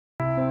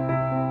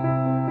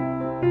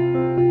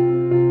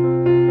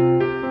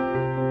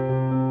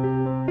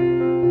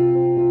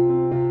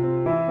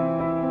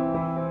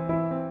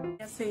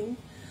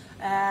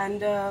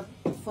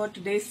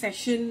today's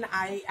session.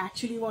 I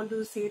actually want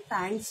to say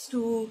thanks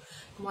to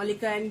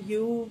Monica and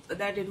you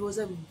that it was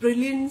a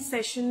brilliant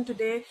session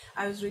today.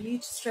 I was really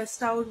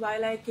stressed out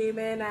while I came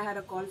in. I had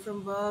a call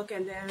from work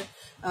and there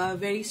are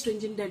very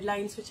stringent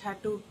deadlines which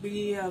had to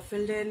be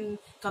filled in,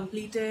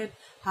 completed.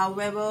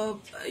 However,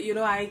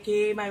 I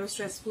came, I was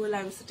stressful,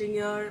 I was sitting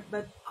here,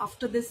 but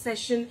after this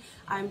session,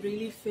 I'm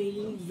really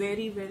feeling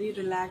very, very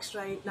relaxed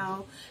right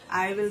now.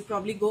 I will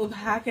probably go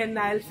back and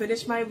I'll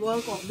finish my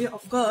work,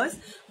 of course,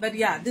 but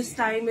yeah, this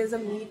time is a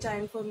me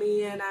time for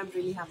me and I'm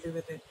really happy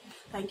with it.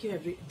 Thank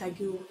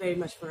you very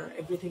much for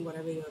everything,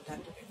 whatever you have done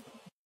today.